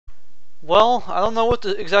Well, I don't know what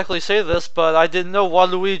to exactly say to this, but I didn't know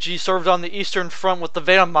Waluigi served on the Eastern Front with the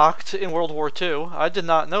Wehrmacht in World War II. I did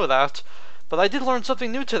not know that. But I did learn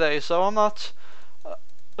something new today, so I'm not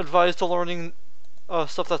advised to learning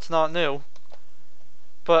stuff that's not new.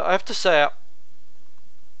 But I have to say,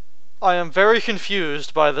 I am very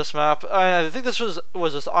confused by this map. I think this was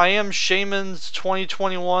this iamashaymin's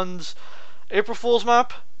 2021's April Fool's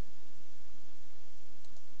map?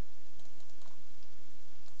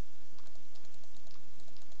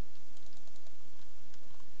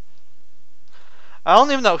 I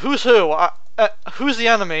don't even know who's who. Who's the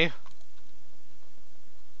enemy?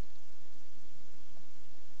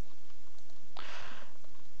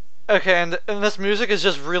 Okay, and this music is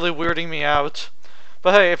just really weirding me out.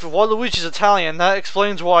 But hey, if Waluigi's Italian, that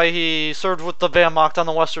explains why he served with the Wehrmacht on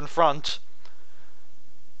the Western Front.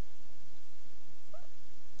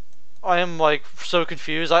 I am like so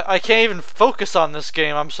confused. I can't even focus on this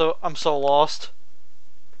game. I'm so lost.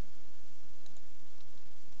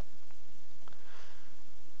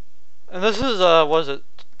 And this is what is it?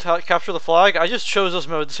 Capture the flag? I just chose this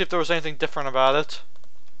mode to see if there was anything different about it.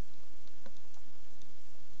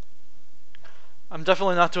 I'm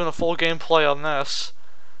definitely not doing a full gameplay on this.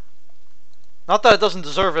 Not that it doesn't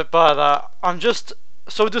deserve it, but I'm just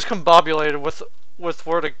so discombobulated with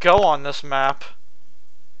where to go on this map.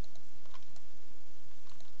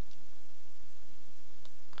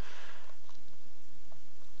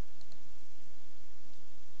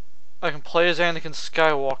 I can play as Anakin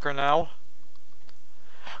Skywalker now.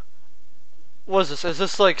 What is this? Is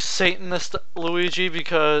this like Satanist Luigi?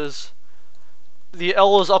 Because the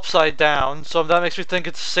L is upside down, so that makes me think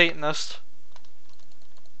it's Satanist.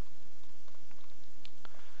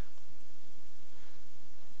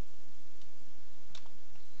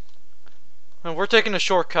 And we're taking a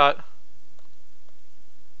shortcut.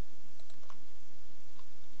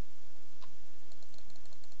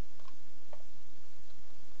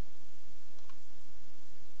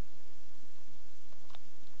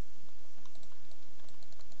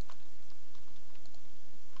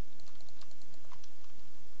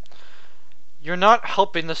 You're not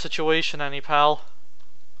helping the situation any, pal.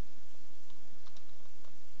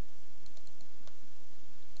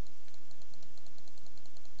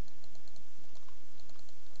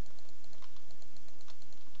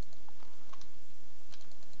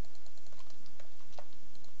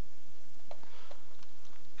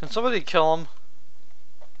 Can somebody kill him?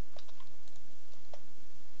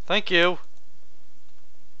 Thank you.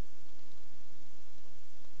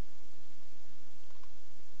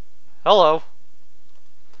 Hello.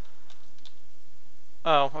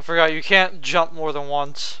 Oh, I forgot you can't jump more than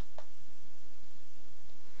once.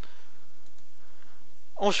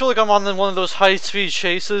 I almost feel like I'm on one of those high-speed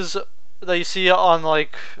chases that you see on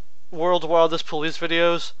like World Wildest Police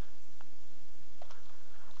videos.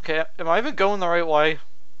 Okay, am I even going the right way?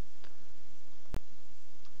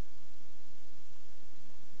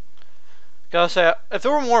 Gotta say, if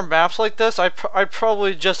there were more maps like this, I'd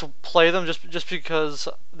probably just play them just because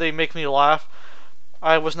they make me laugh.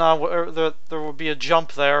 I was not aware there would be a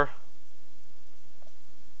jump there.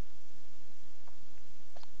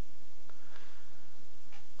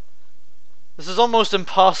 This is almost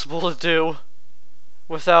impossible to do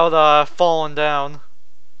without falling down.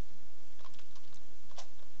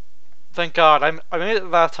 Thank God, I made it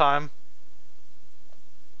that time.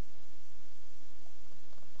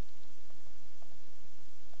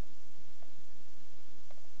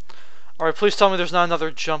 Alright, please tell me there's not another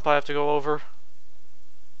jump I have to go over.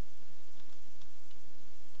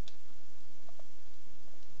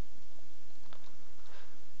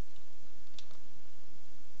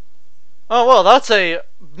 Oh well, that's a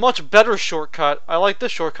much better shortcut. I like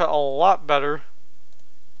this shortcut a lot better.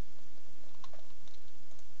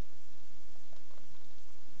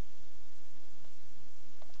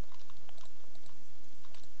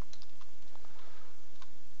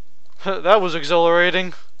 That was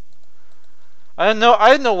exhilarating. I didn't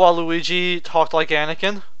know Waluigi talked like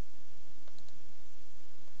Anakin.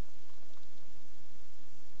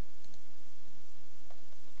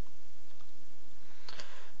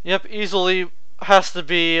 Yep, easily has to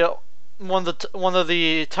be one of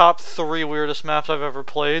the top 3 weirdest maps I've ever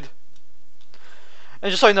played. And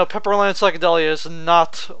just so you know, Pepperland Psychedelia is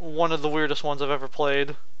not one of the weirdest ones I've ever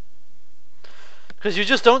played. Because you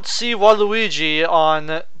just don't see Waluigi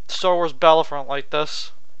on Star Wars Battlefront like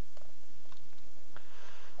this.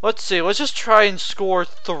 Let's see, let's just try and score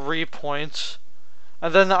 3 points.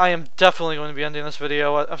 And then I am definitely going to be ending this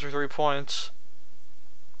video after 3 points.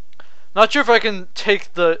 Not sure if I can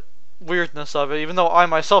take the weirdness of it, even though I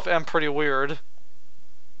myself am pretty weird.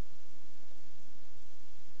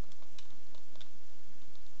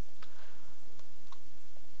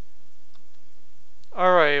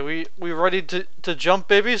 Alright, we ready to jump,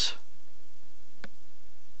 babies?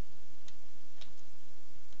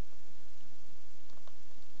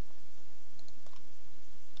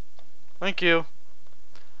 Thank you.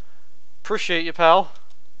 Appreciate you, pal.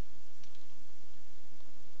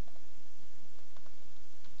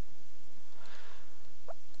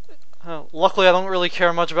 Luckily, I don't really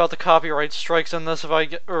care much about the copyright strikes in this if I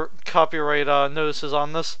get, or copyright notices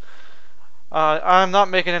on this. I'm not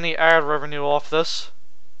making any ad revenue off this.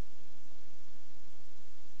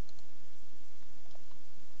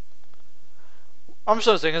 I'm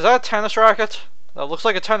just thinking, is that a tennis racket? That looks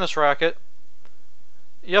like a tennis racket.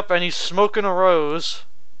 Yep, and he's smoking a rose.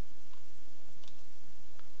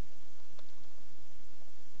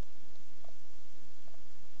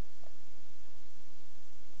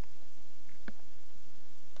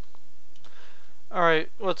 Alright,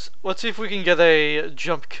 let's see if we can get a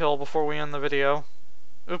jump kill before we end the video.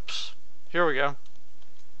 Oops. Here we go.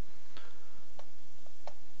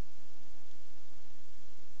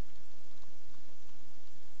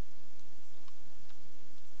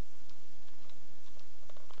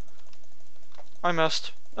 I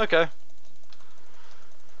missed. Okay.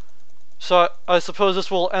 So I suppose this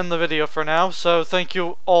will end the video for now. So thank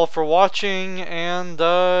you all for watching, and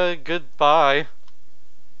goodbye.